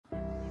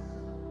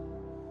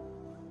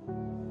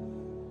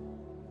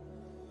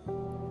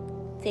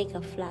take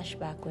a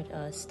flashback with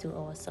us to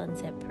our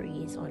sunset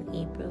praise on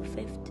April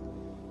 5th.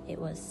 It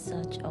was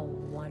such a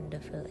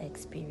wonderful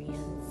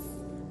experience.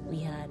 We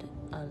had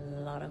a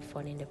lot of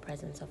fun in the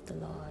presence of the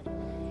Lord.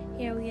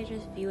 Here we are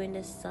just viewing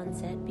the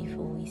sunset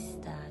before we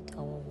start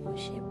our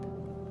worship.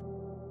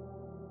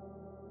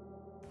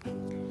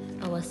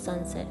 Our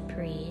sunset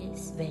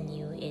praise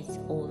venue is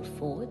Old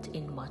Fort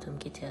in Bottom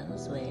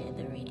Kittels, where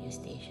the radio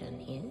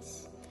station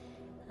is.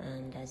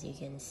 And as you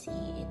can see,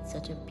 it's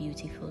such a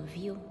beautiful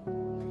view.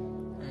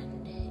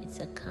 And it's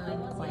a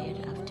calm, quiet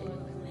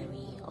afternoon where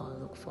we all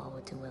look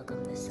forward to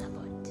welcome the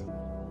Sabbath.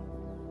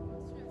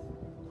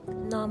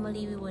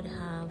 Normally we would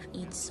have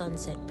each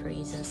sunset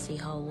praiser say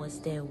how was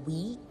their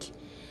week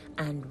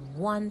and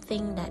one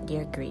thing that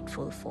they're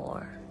grateful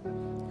for.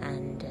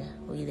 And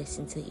we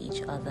listen to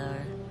each other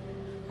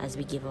as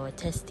we give our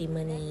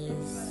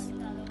testimonies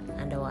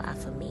and our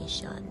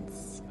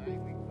affirmations.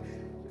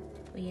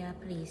 We are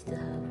pleased to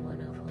have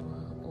one of our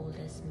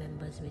oldest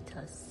members with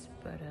us,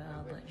 Brother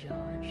Albert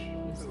George,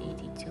 who's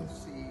 82,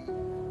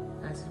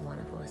 as one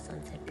of our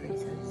sunset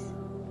praisers.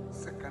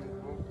 Second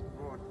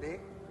birthday,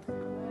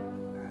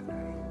 and I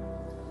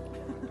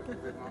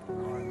give him up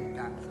all the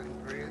dance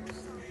and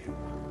praise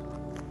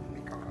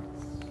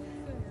because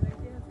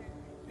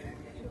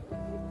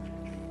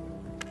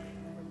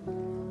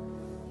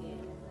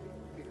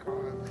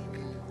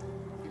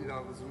he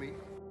loves me.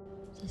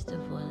 Sister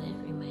Violet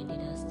reminded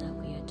us that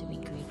we are to be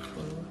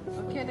grateful.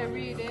 Okay, the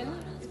reading,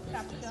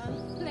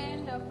 caption,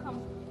 plain of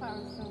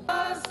comparison.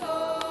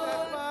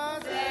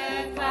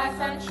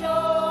 Steadfast and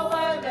sure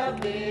while the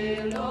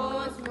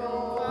billows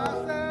roll,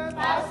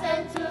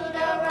 fasten to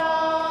the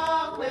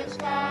rock which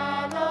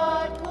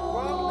cannot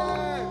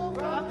move,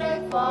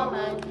 rocket form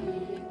and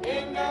keep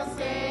in the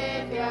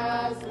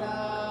Savior's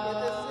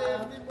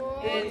love.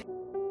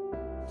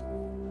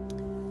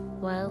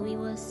 While we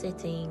were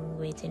sitting,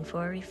 waiting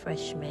for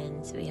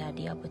refreshments, we had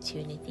the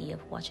opportunity of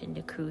watching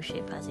the cruise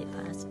ship as it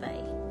passed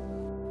by.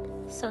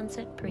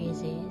 Sunset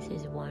Praises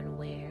is one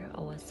where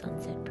our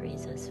Sunset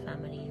Praisers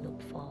family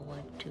look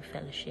forward to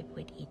fellowship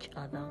with each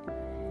other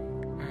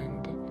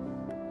and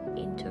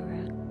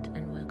interact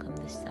and welcome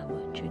the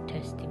Sabbath through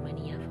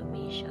testimony,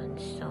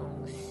 affirmations,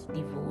 songs,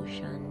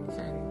 devotions,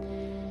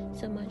 and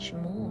so much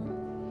more.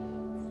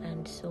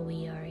 And so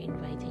we are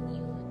inviting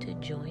you to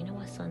join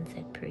our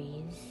Sunset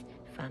Praise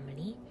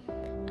family